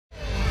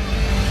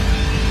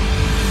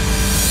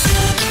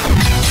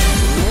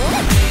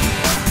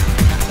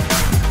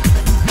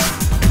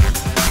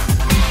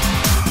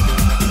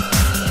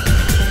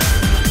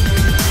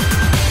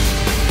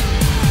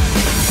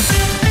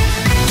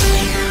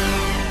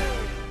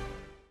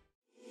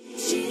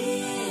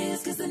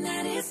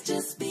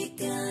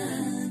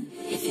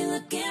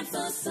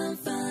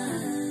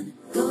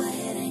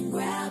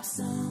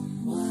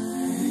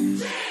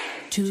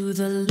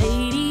a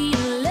lady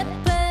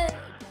leopard.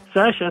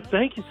 Sacha,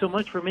 thank you so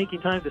much for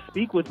making time to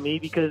speak with me,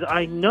 because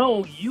I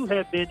know you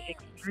have been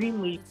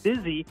extremely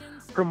busy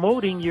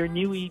promoting your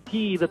new EP,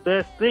 The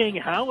Best Thing.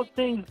 How have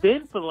things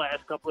been for the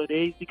last couple of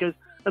days? Because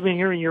I've been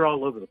hearing you're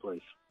all over the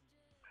place.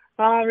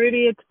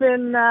 Rudy, it's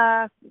been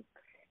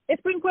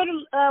quite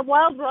a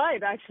wild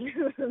ride, actually,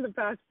 in the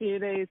past few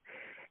days,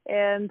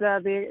 and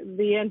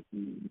the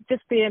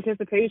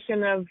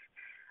anticipation of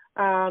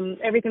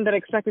everything that I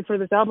expected for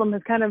this album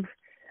has kind of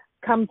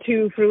come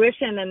to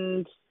fruition,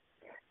 and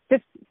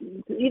just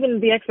even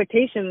the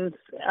expectations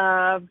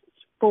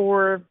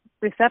for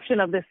reception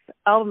of this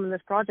album and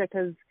this project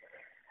has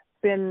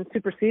been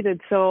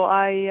superseded. So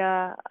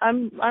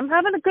I'm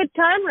having a good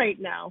time right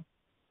now.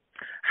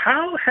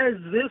 How has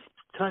this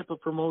type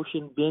of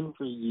promotion been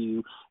for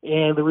you?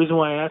 And the reason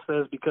why I ask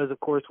that is because, of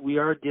course, we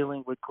are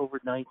dealing with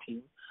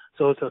COVID-19,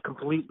 so it's a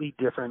completely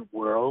different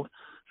world.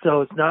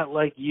 So it's not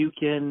like you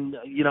can,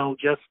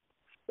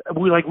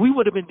 we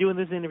would have been doing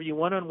this interview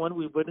one-on-one.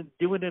 We would have been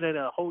doing it at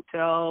a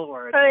hotel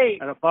or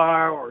at a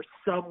bar or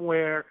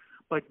somewhere.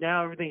 But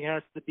now everything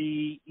has to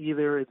be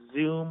either at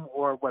Zoom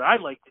or what I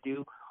like to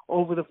do,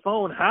 over the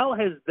phone. How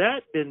has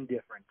that been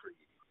different for you?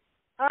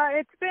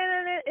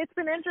 It's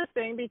been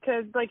interesting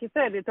because, like you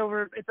said, it's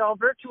all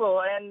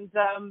virtual, and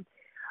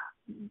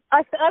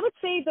I would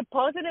say the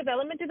positive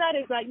element to that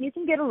is that you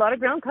can get a lot of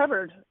ground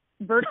covered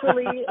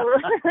virtually, or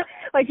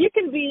like you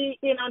can be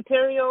in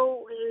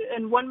Ontario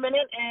in 1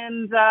 minute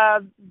and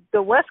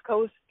the West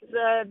Coast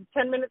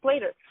 10 minutes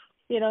later.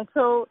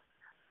 So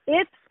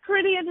it's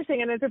pretty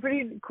interesting, and it's a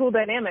pretty cool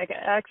dynamic.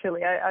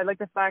 Actually, I like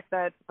the fact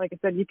that, like I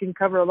said, you can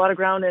cover a lot of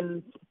ground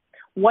in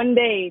one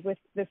day with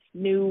this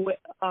new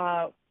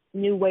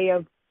way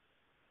of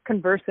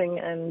conversing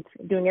and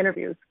doing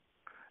interviews.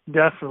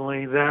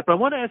 Definitely that. But I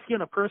want to ask you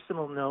on a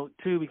personal note,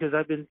 too, because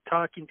I've been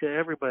talking to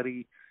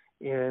everybody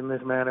in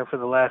this manner for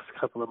the last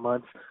couple of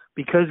months,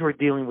 because we're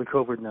dealing with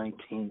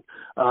COVID-19.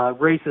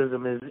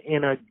 Racism is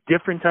in a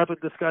different type of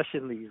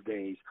discussion these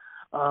days.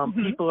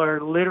 People are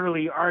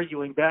literally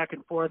arguing back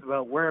and forth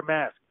about wear a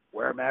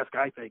mask,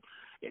 I think,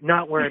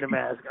 not wearing a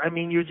mask. I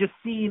mean, you're just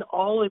seeing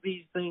all of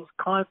these things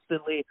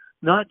constantly,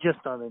 not just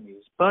on the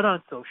news, but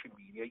on social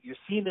media. You're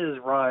seeing it as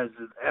raw as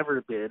it's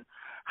ever been.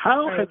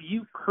 How have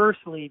you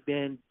personally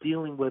been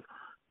dealing with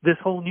this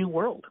whole new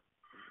world?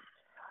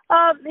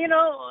 To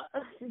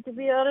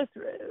be honest,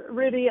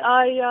 Rudy,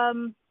 I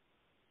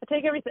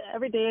take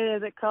every day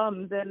as it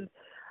comes, and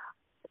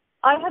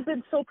I have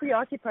been so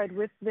preoccupied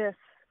with this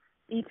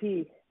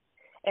EP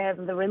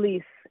and the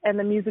release and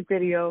the music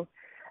video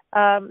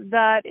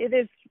that it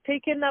has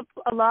taken up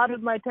a lot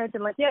of my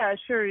attention. Like, yeah,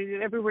 sure,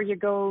 everywhere you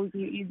go,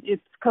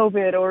 it's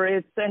COVID, or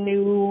it's a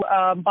new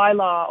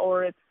bylaw,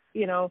 or it's,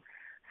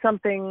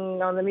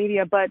 something on the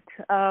media. But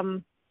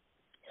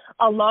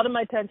a lot of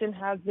my attention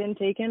has been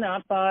taken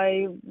up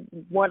by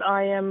what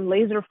I am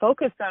laser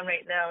focused on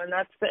right now, and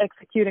that's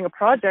executing a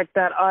project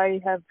that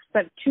I have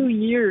spent 2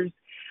 years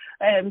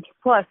and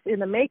plus in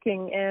the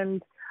making.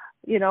 And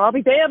I'll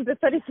be damned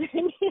if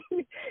anything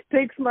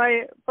takes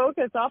my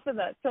focus off of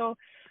that. So,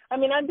 I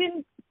mean, I've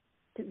been,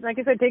 like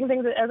I said, taking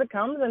things as it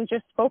comes and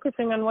just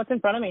focusing on what's in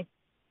front of me.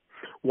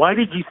 Why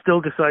did you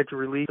still decide to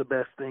release The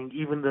Best Thing,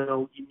 even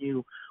though you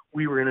knew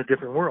we were in a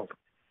different world?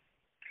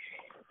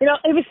 It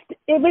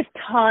was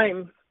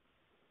time.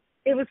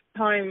 It was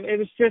time. It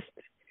was just,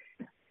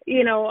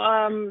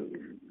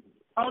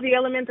 all the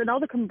elements and all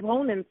the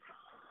components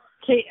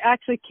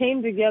actually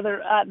came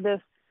together at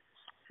this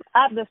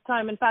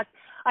time. In fact,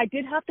 I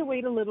did have to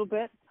wait a little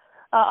bit.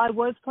 I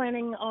was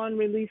planning on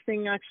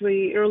releasing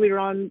actually earlier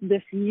on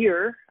this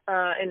year,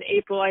 in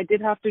April. I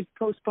did have to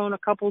postpone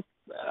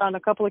on a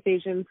couple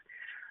occasions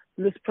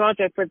this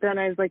project, but then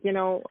I was like,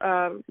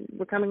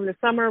 we're coming this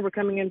summer, we're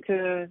coming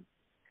into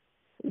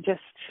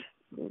just,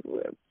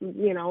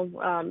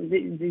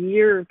 the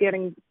year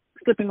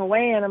slipping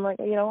away, and I'm like,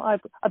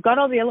 I've got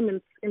all the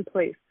elements in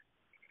place.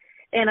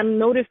 And I'm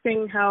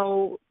noticing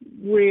how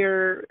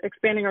we're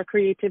expanding our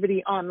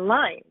creativity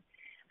online.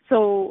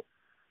 So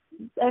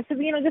I said,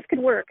 this could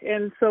work.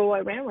 And so I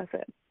ran with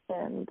it.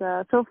 And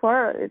so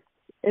far,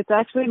 it's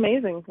actually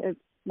amazing. It's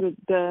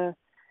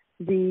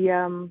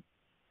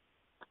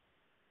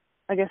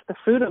I guess the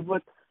fruit of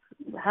what's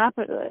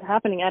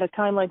happening at a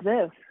time like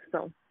this.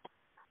 So.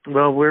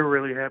 Well, we're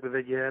really happy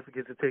that you have,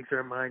 because it takes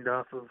our mind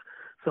off of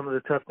some of the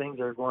tough things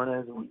that are going on,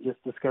 as we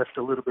just discussed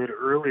a little bit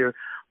earlier.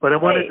 But I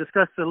want to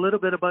discuss a little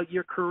bit about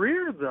your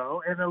career,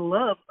 though, and the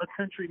love of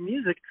country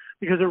music,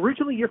 because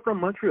originally you're from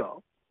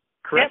Montreal,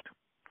 correct?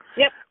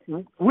 Yep.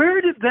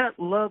 Where did that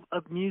love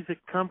of music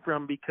come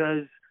from?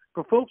 Because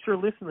for folks who are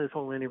listening to this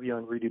whole interview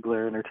on Rudy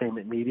Blair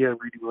Entertainment Media,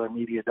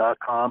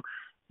 RudyBlairMedia.com,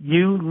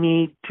 you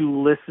need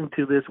to listen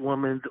to this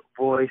woman's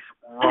voice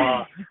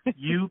raw.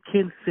 You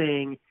can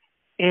sing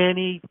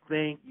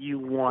anything you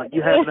want.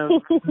 You have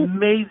an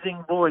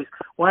amazing voice.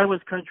 Why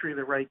was country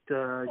the right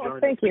genre?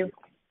 Thank you.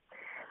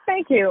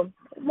 Thank you.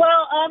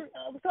 Well,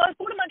 so I was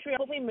born in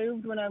Montreal. We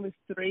moved when I was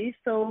 3,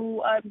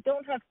 so I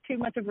don't have too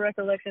much of a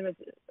recollection as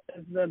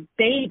a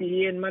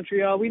baby in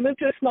Montreal. We moved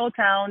to a small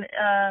town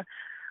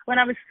when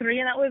I was 3,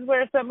 and that was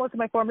where I spent most of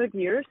my formative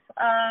years.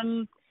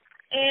 And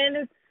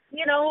it's,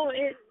 you know,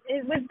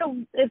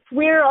 it's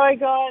where I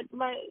got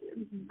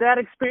that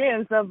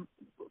experience of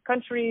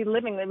country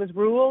living. It was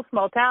rural,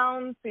 small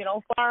towns, you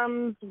know,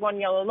 farms, one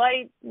yellow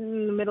light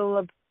in the middle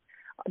of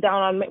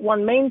down on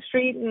one main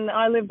street, and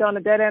I lived on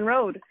a dead end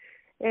road.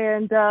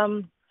 And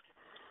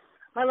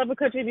my love of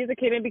country music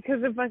came in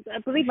because of I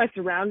believe my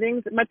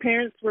surroundings. My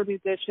parents were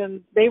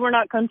musicians. They were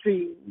not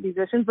country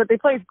musicians, but they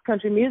played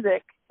country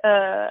music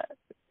at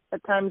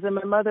times. And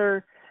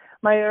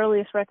my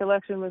earliest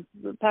recollection was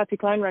the Patsy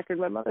Cline record.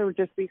 My mother would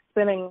just be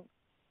spinning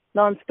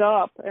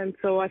nonstop, and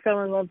so I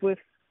fell in love with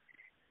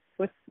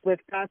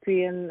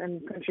Patsy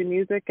and country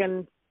music,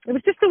 and it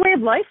was just a way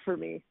of life for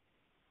me.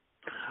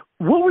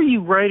 What were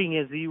you writing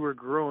as you were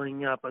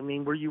growing up? I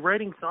mean, were you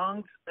writing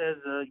songs as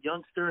a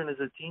youngster and as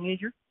a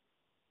teenager?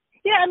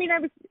 Yeah, I mean,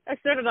 I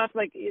started off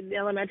like in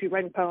elementary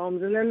writing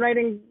poems, and then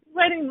writing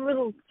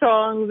little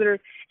songs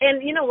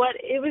and you know what?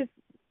 It was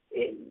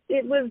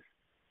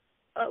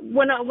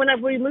when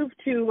we moved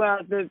to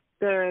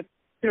the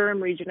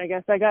Durham region, I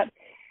guess I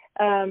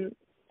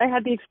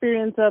had the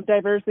experience of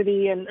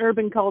diversity and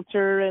urban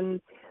culture, and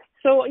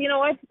so you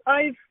know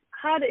I've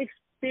had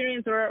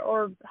experience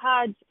or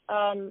had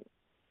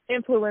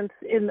influence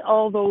in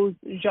all those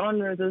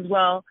genres as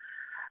well.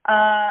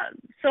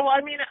 So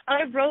I mean,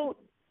 I wrote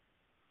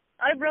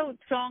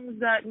songs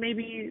that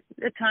maybe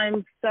at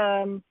times,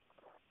 well,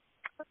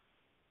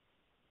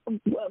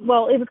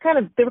 they were kind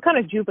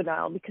of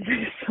juvenile because I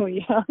was so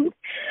young,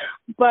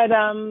 but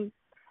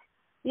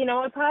you know,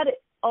 I've had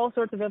all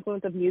sorts of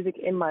influence of music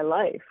in my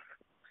life.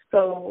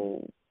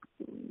 So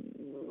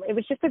it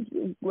was just a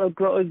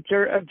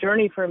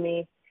journey for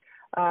me,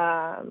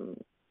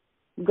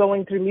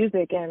 going through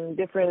music and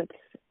different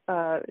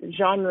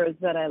genres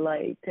that I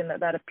liked and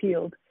that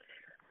appealed.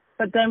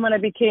 But then when I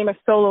became a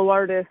solo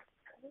artist,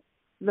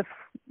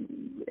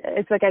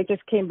 it's like I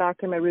just came back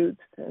to my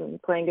roots and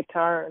playing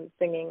guitar and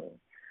singing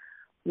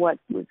what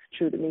was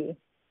true to me.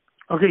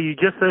 Okay, you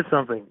just said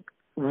something.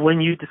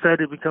 When you decided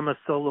to become a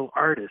solo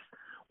artist,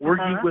 were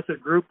you with a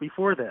group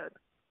before that?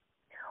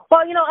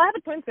 Well, you know, I have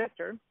a twin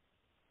sister,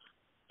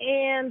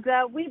 and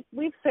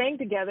we've sang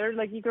together.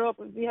 Like you grow up,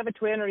 you have a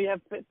twin or you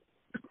have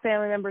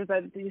family members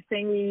that you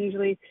sing. You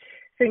usually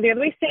sing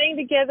together. We sang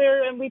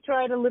together, and we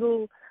tried a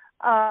little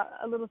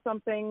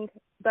something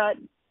that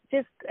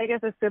just, I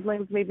guess, as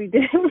siblings maybe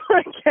didn't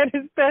work out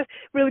as best.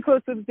 Really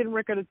close to didn't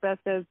work out as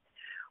best as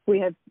we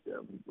had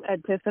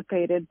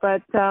anticipated.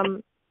 But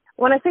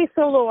when I say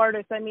solo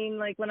artist, I mean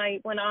like when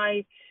I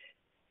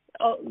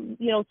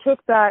you know,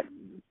 took that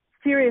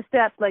serious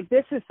step, like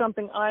this is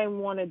something I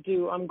want to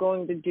do. I'm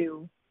going to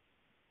do,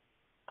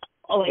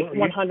 like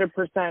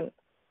 100%.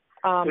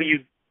 Well, I'll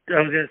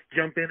just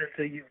jump in and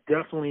say you've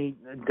definitely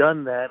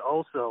done that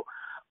also.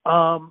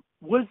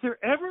 Was there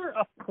ever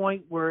a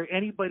point where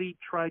anybody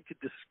tried to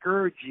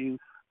discourage you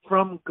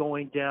from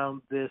going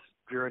down this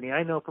journey?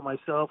 I know for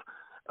myself,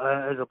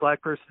 as a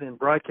black person in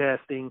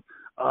broadcasting,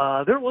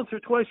 there once or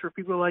twice where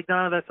people were like,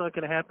 "Nah, that's not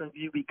going to happen to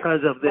you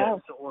because of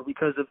this or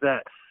because of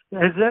that."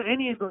 Has that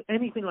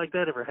anything like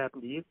that ever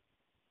happened to you?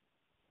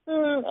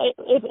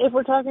 If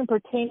we're talking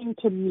pertaining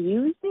to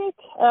music,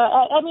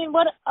 I mean,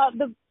 what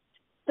the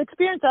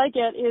experience I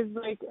get is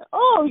like,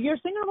 "Oh, you're a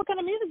singer. What kind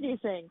of music do you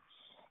sing?"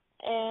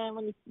 And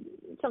when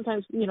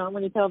sometimes, you know,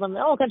 when you tell them,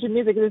 "Oh, country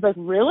music," it's like,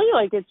 "Really?"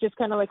 Like it's just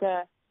kind of like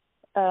a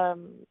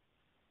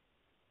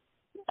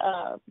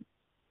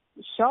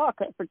shock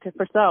for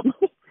some.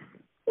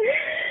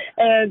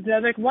 And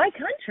like, why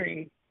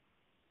country?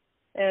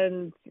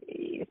 And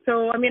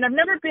so, I mean, I've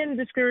never been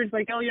discouraged,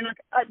 like, "Oh, you're not."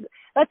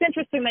 That's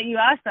interesting that you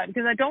asked that,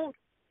 because I don't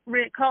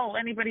recall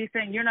anybody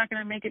saying you're not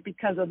going to make it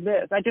because of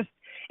this.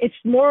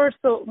 It's more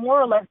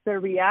or less their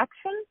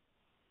reaction.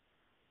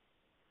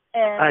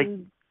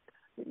 And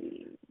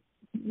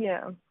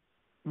yeah.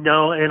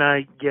 No, and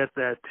I get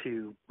that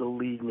too.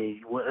 Believe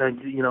me,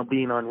 you know,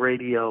 being on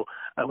radio,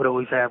 I would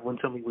always have when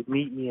somebody would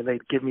meet me and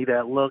they'd give me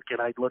that look, and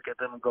I'd look at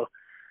them and go,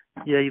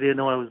 "Yeah, you didn't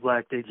know I was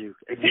black, did you?"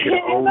 And you could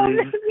always,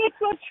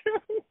 that's not true.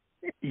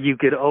 You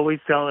could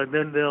always tell, and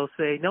then they'll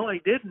say, "No, I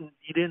didn't.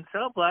 You didn't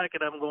sound black."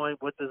 And I'm going,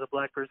 "What does a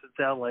black person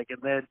sound like?"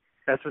 And then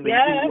that's when they do,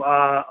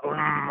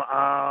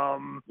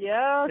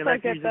 yeah, and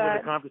that's usually when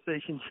the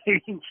conversation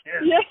changes.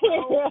 Yes.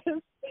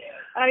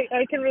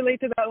 I can relate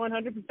to that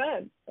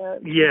 100%.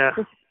 Yeah.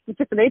 It's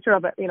just the nature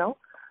of it, you know.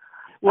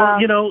 Well,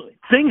 you know,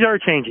 things are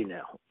changing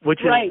now, which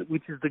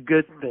is the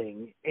good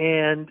thing.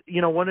 And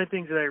you know, one of the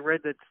things that I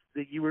read that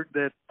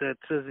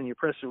says in your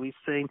press release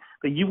saying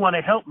that you want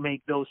to help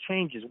make those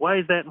changes. Why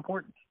is that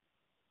important?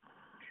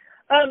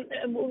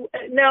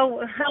 Now,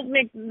 help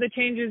make the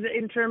changes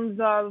in terms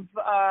of,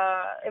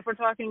 if we're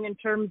talking in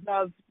terms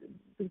of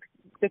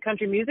the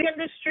country music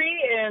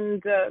industry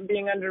and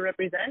being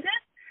underrepresented.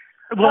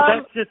 Well,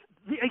 that's just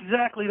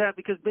exactly that,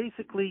 because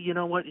basically, you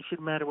know what, it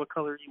shouldn't matter what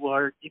color you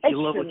are. If you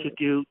love what you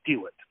do,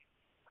 do it.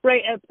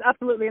 Right,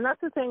 absolutely. And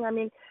that's the thing. I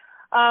mean,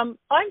 I'm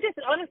just,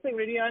 honestly,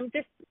 Rudy, I'm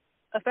just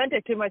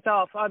authentic to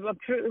myself. I'm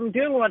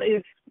doing what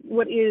is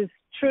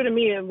true to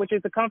me, which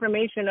is a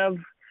confirmation of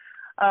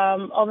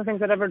all the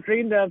things I've ever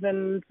dreamed of,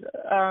 and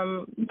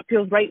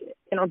feels right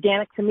and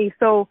organic to me.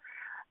 So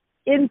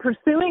in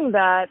pursuing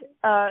that,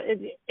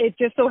 it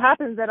just so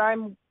happens that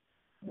I'm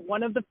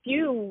one of the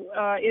few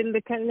in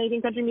the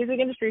Canadian country music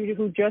industry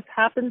who just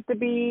happens to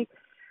be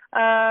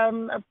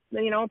a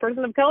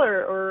person of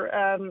color or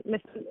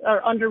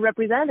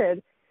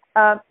underrepresented,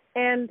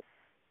 and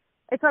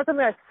it's not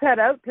something I set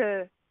out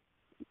to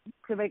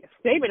make a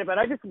statement about.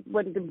 I just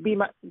wanted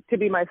to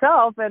be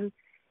myself, and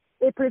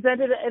it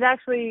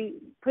actually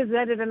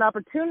presented an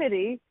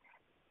opportunity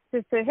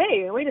to say,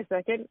 hey, wait a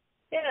second,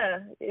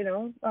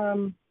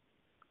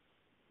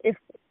 if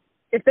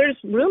there's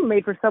room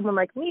made for someone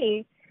like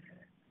me,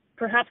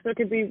 perhaps there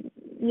could be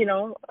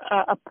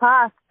a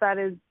path that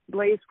is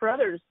blazed for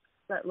others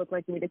that look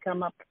like me to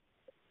come up.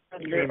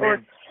 And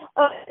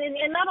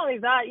not only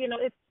that,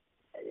 it's,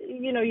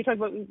 you talk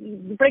about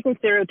breaking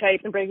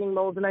stereotypes and breaking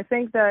molds, and I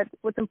think that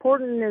what's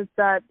important is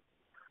that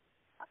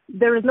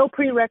there is no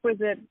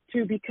prerequisite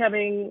to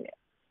becoming,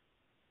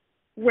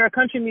 where a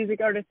country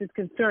music artist is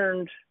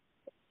concerned,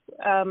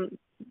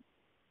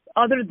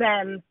 other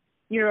than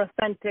you're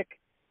authentic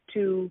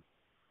to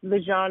the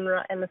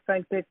genre and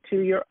authentic to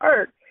your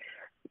art.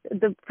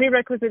 The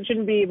prerequisite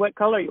shouldn't be what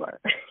color you are,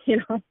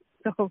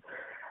 So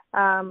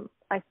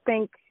I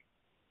think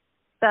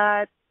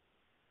that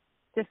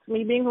just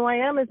me being who I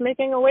am is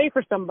making a way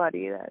for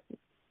somebody,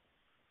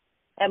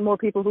 and more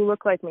people who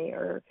look like me,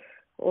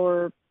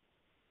 or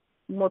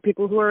more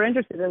people who are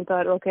interested and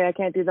thought, okay, I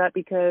can't do that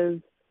because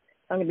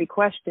I'm going to be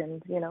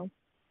questioned,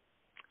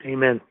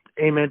 Amen.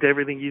 Amen to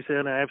everything you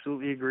said. I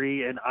absolutely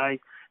agree. And I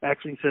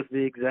actually said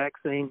the exact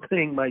same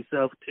thing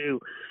myself, too.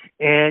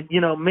 And,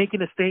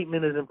 making a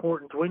statement is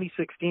important.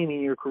 2016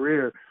 in your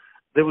career,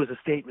 there was a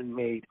statement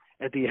made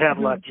at the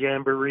Havelock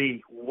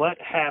Jamboree. What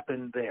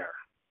happened there?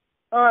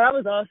 Oh, that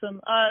was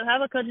awesome.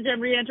 Havelock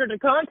Jamboree entered a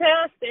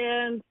contest,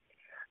 and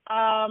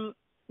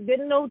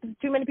didn't know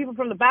too many people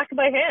from the back of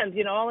my hand.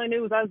 All I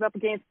knew was I was up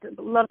against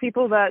a lot of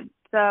people that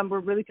were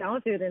really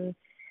talented and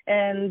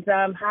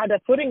had a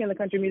footing in the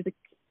country music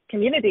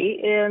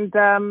community. And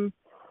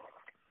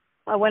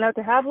I went out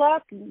to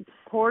Havelock,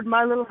 poured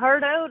my little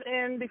heart out,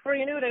 and before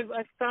you knew it,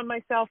 I found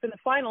myself in the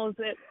finals,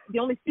 the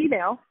only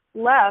female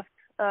left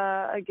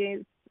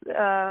against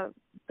the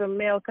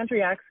male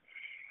country acts.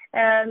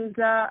 And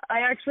I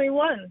actually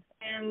won.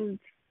 And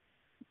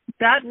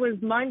that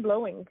was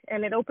mind-blowing.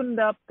 And it opened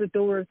up the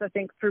doors, I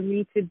think, for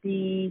me to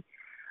be,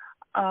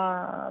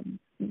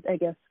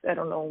 validated,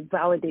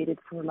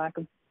 for lack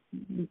of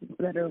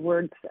better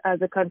words,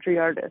 as a country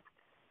artist.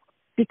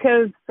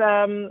 Because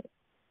I'm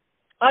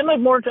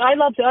more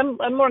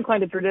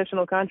inclined to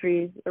traditional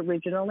country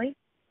originally.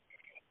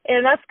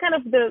 And that's kind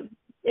of the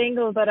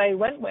angle that I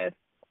went with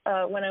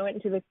when I went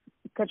into the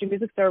country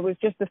music store, was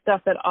just the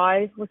stuff that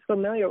I was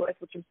familiar with,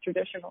 which was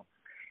traditional.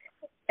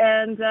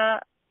 And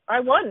I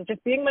won,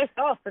 just being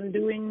myself and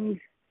doing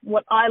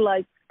what I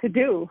like to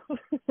do.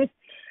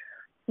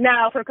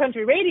 Now, for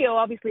country radio,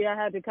 obviously I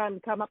had to kind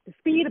of come up to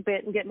speed a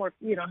bit and get more,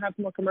 have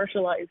more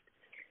commercialized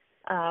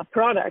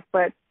product.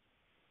 But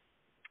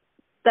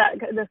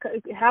the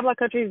Havelock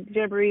Country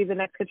Jamboree, the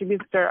next country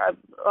music store,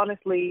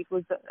 honestly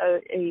was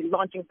a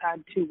launching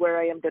pad to where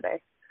I am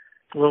today.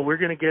 Well, we're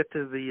going to get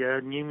to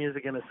the new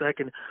music in a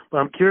second, but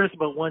I'm curious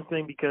about one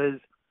thing, because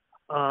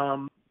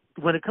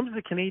when it comes to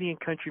the Canadian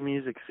country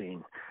music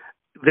scene,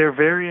 they're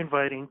very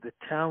inviting. The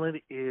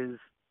talent is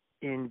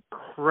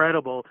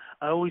incredible.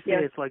 I always say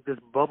it's like this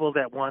bubble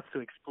that wants to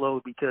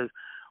explode, because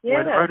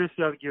when artists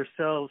like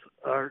yourselves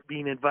are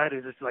being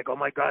invited, it's like, oh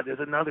my God, there's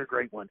another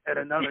great one, and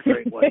another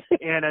great one,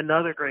 and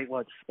another great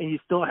one. And you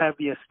still have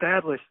the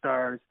established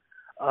stars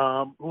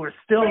who are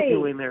still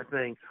doing their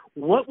thing.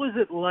 What was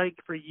it like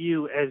for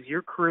you as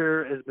your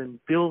career has been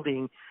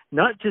building,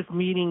 not just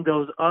meeting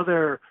those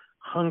other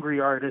hungry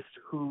artists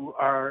who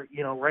are,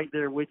 right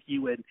there with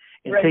you and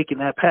taking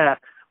that path,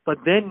 but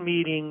then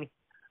meeting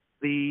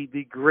the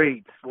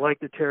greats like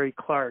the Terri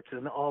Clarks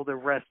and all the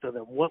rest of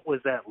them? What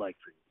was that like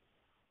for you?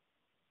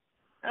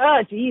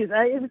 Oh, geez.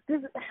 It was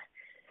just,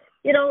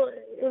 it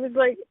was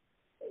like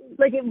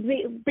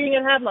being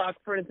at Havelock,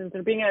 for instance,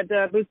 or being at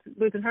Boots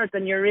and Hearts,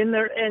 and you're in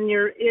there and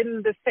you're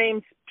in the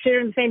same,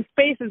 sharing the same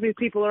space as these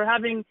people, or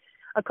having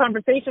a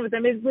conversation with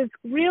them. It was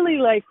really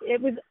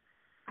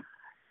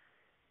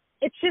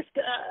it's just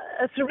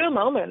a surreal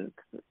moment,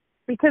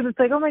 because it's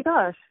like, oh my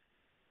gosh,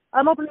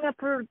 I'm opening up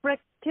for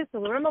Brett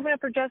Kissel, or I'm opening up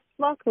for Jess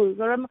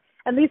Moskaluke,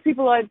 and these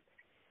people I've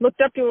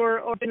looked up to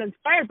or been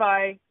inspired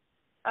by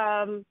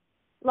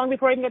long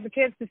before I even get the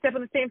chance to step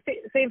on the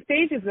same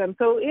stage as them.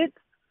 So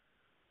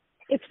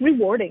it's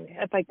rewarding,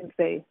 if I can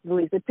say,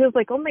 Louise. It feels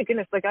like, oh my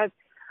goodness, like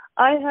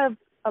I have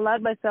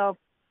allowed myself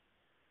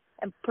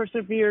and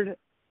persevered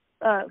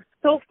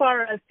so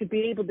far as to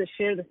be able to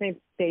share the same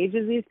stage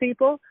as these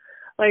people.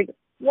 Like,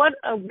 what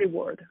a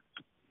reward.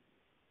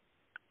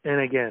 And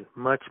again,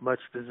 much, much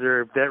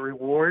deserved. That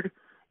reward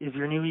is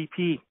your new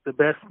EP, The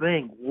Best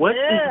Thing. What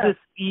is this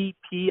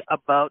EP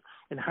about,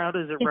 and how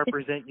does it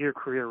represent your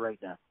career right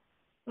now?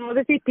 Well,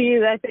 this EP,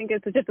 I think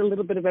it's just a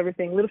little bit of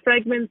everything, little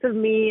fragments of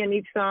me in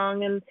each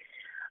song, and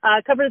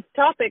covers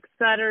topics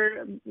that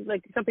are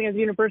like something as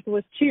universal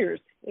as cheers,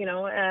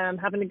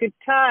 having a good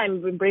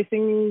time,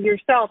 embracing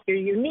yourself, your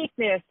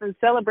uniqueness, and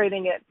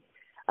celebrating it,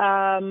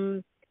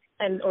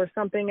 or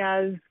something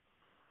as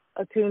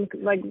a tune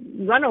like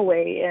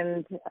Runaway,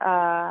 and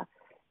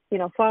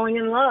falling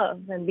in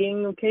love and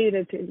being okay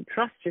to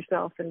trust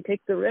yourself and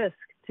take the risk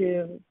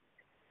to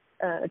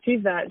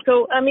achieve that.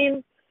 So, I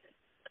mean,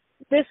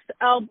 this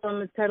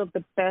album is titled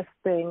The Best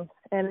Thing,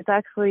 and it's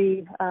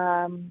actually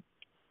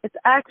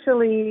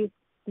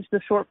just a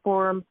short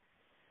form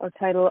or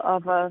title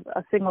of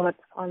a single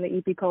that's on the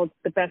EP called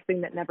The Best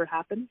Thing That Never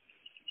Happened.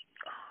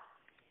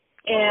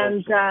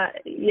 And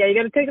you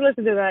got to take a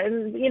listen to that.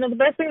 And The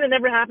Best Thing That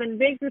Never Happened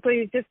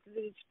basically just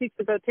speaks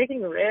about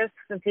taking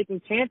risks and taking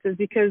chances,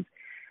 because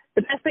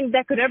the best thing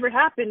that could ever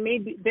happen may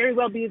very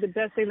well be the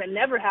best thing that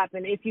never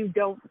happened if you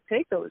don't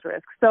take those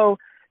risks. So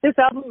this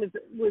album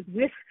was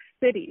Risk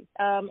City.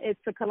 It's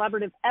a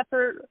collaborative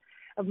effort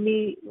of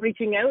me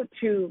reaching out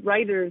to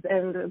writers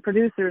and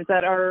producers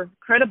that are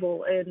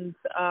credible and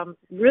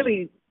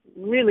really,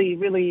 really,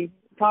 really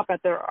top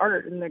at their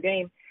art and their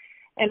game,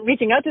 and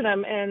reaching out to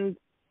them and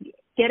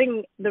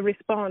getting the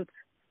response,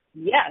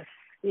 yes,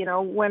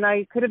 when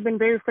I could have been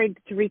very afraid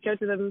to reach out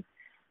to them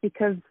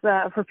because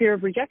for fear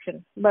of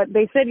rejection. But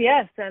they said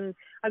yes, and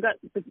I got,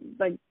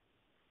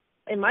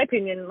 in my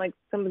opinion,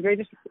 some of the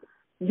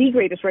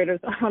greatest writers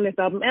on this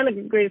album, and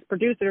the greatest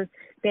producer,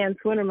 Dan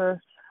Swinimer.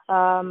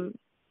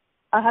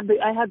 I had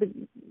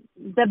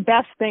the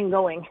best thing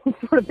going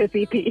for this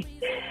EP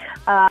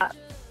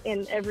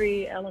in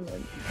every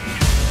element.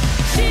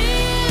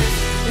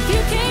 If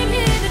you came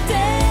here to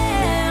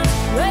dance,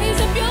 raise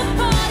up your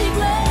party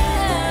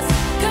glass,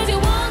 'cause you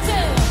want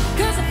to,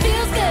 'cause it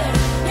feels good,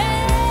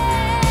 yeah.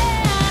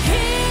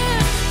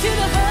 Here's to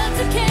the hearts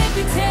that can't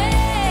be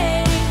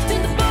tamed, to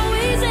the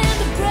Bowies and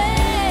the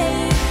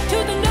brave, to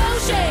the no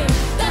shame,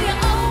 got your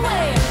own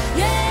way,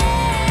 yeah.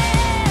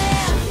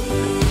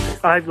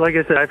 Like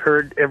I said, I've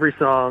heard every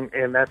song,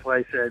 and that's why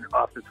I said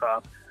off the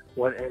top,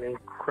 what an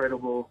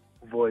incredible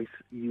voice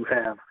you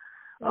have.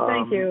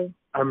 Thank you.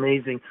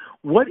 Amazing.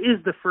 What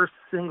is the first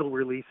single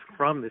release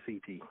from this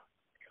EP?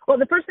 Well,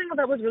 the first single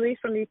that was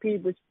released from the EP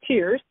was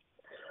Cheers.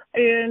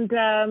 And,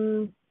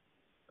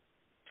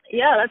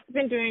 that's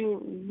been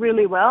doing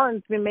really well, and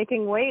it's been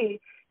making way.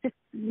 Just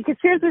because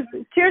Cheers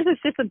is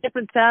just a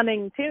different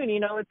sounding tune,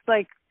 It's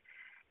like,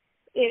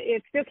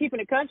 it's still keeping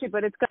it country,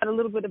 but it's got a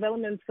little bit of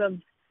elements of,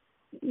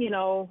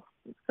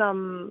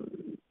 some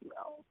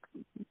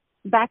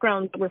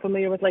backgrounds that we're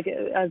familiar with, like,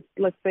 as,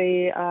 let's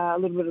say, a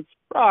little bit of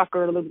rock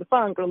or a little bit of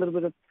funk or a little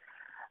bit of,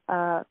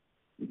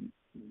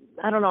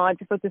 I don't know, I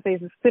just like to say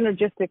it's a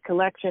synergistic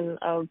collection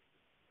of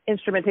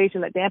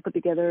instrumentation that Dan put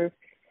together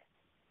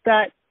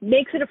that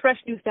makes it a fresh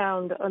new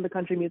sound on the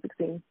country music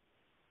scene.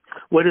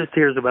 What is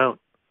Tears about?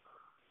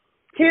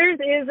 Tears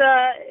is,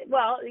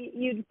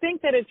 you'd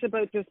think that it's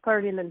about just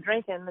partying and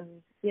drinking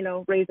and,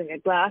 raising a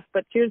glass,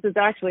 but Tears is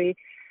actually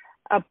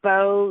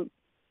about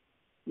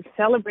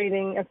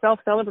celebrating a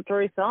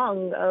self-celebratory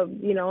song of,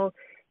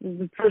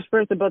 the first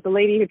verse about the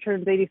lady who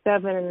turns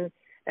 87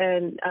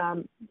 and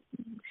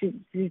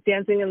she's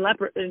dancing in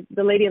leopard,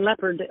 the lady in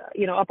leopard,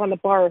 up on the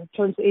bar,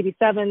 turns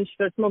 87, she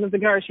starts smoking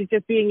cigars. She's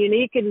just being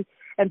unique and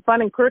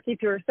fun and quirky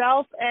to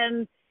herself.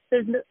 And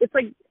it's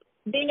like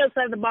being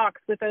outside the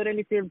box without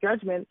any fear of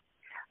judgment,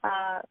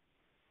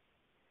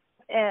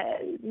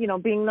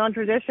 being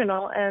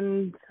non-traditional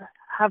and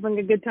having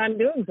a good time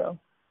doing so.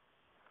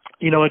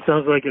 It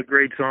sounds like a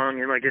great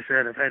song, and like I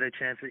said, I've had a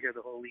chance to hear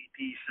the whole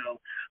EP, so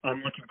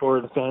I'm looking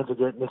forward to the fans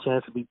getting the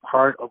chance to be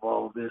part of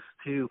all of this,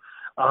 too.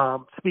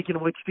 Speaking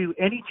of which,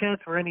 any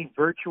chance for any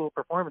virtual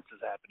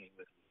performances happening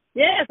this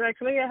week? Yes,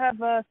 actually, I have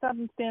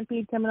Southern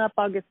Stampede coming up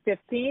August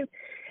 15th,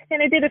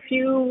 and I did a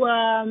few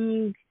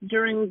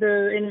during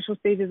the initial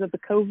stages of the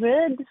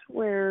COVID,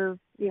 where,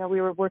 we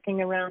were working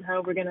around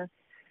how we're gonna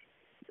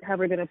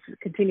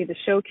continue to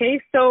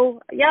showcase. So,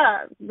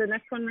 the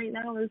next one right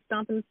now is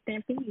Stompin'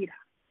 Stampede.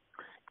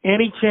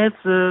 Any chance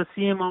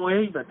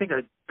CMOA? I think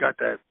I got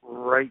that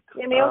right.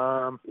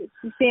 CMAO?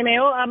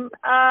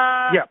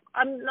 Yeah.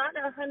 I'm not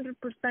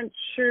 100%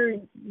 sure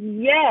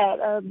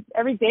yet.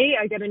 Every day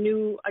I get a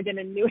new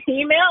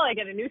email. I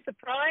get a new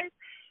surprise.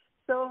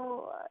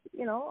 So,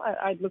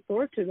 I look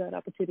forward to that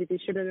opportunity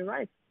should it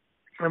arise.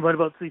 And what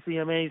about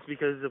CCMAs?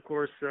 Because, of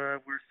course,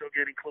 we're still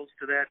getting close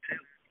to that, too.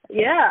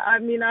 Yeah,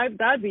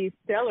 that'd be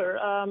stellar.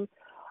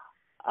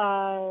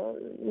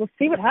 We'll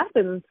see what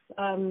happens.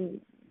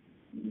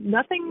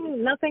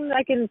 Nothing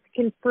I can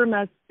confirm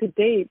as to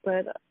date,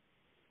 but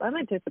I'm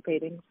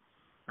anticipating.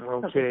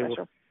 Okay.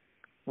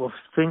 Well,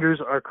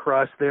 fingers are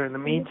crossed there. In the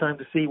meantime,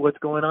 to see what's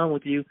going on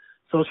with you,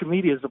 social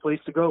media is the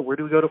place to go. Where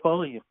do we go to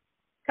follow you?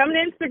 Come to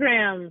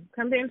Instagram.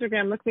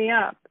 Look me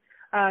up.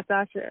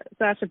 Sacha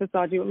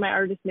Passaggio. My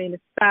artist name is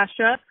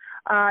Sacha.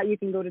 You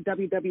can go to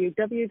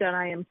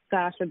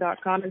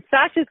www.iamsacha.com. And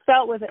Sacha is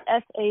spelled with an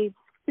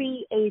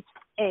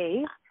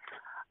S-A-C-H-A.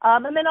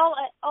 And then all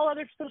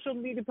other social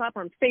media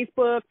platforms,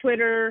 Facebook,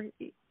 Twitter,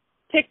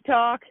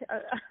 TikTok.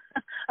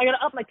 I got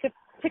to up my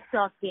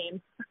TikTok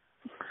game.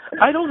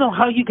 I don't know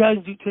how you guys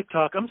do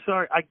TikTok. I'm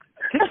sorry.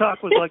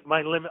 TikTok was like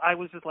my limit. I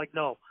was just like,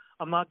 no,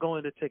 I'm not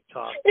going to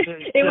TikTok.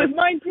 It was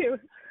mine too.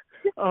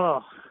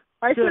 Oh.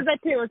 I said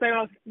that too. I was like,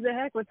 oh, the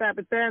heck with that.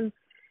 But then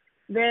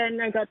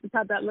I got to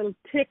have that little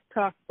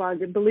TikTok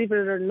bug, believe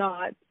it or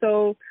not.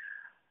 So,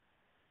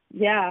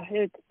 yeah,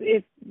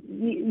 it's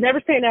never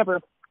say never.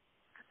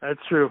 That's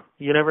true.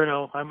 You never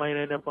know. I might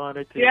end up on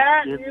it too.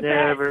 Yeah, you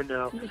never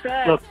know.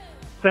 Look,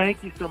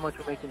 thank you so much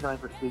for making time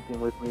for speaking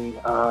with me.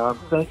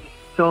 Thank you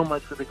so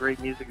much for the great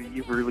music that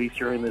you've released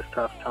during this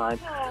tough time.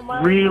 Oh,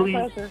 my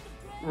pleasure.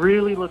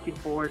 Really looking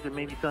forward to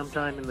maybe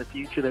sometime in the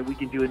future that we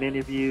can do an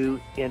interview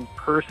in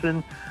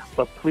person.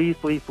 But please,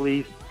 please,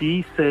 please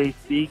be safe,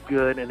 be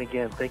good. And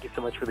again, thank you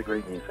so much for the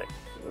great music.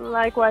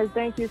 Likewise.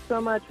 Thank you so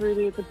much,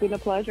 Rudy. It's been a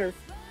pleasure.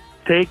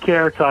 Take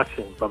care. Talk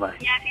soon. Bye-bye.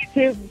 Yeah,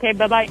 you too. Okay,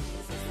 bye-bye.